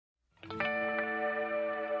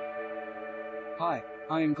Hi,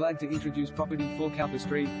 I am glad to introduce property 4 Cowper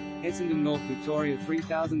Street, Essendon, North Victoria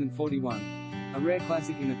 3041. A rare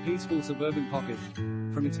classic in a peaceful suburban pocket.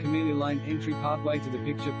 From its camellia-lined entry pathway to the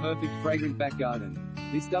picture-perfect fragrant back garden,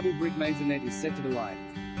 this double brick maisonette is set to delight.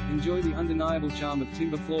 Enjoy the undeniable charm of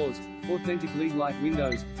timber floors, authentic lead-light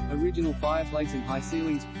windows, original fireplace and high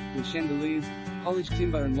ceilings, with chandeliers, polished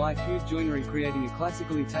timber and light-hued joinery creating a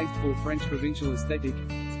classically tasteful French provincial aesthetic.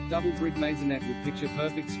 Double brick maisonette with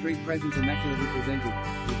picture-perfect street presence immaculately presented,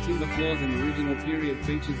 with timber floors and original period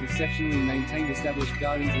features exceptionally maintained established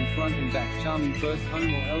gardens in front and back charming first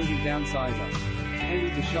home or elegant downsizer.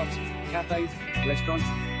 Handy to shops, cafes, restaurants,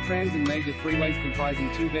 trams and major freeways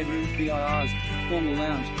comprising 2 bedrooms, VIRs, formal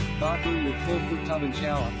lounge, bathroom with 4-foot tub and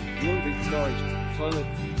shower, laundry, storage, toilet,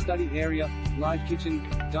 study area, large kitchen,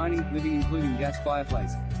 dining, living including gas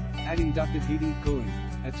fireplace. Add inducted heating, cooling,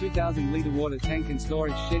 a 2,000-litre water tank and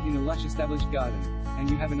storage shed in a lush established garden, and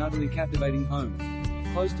you have an utterly captivating home.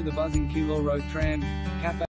 Close to the buzzing Keilor Road tram, cafe,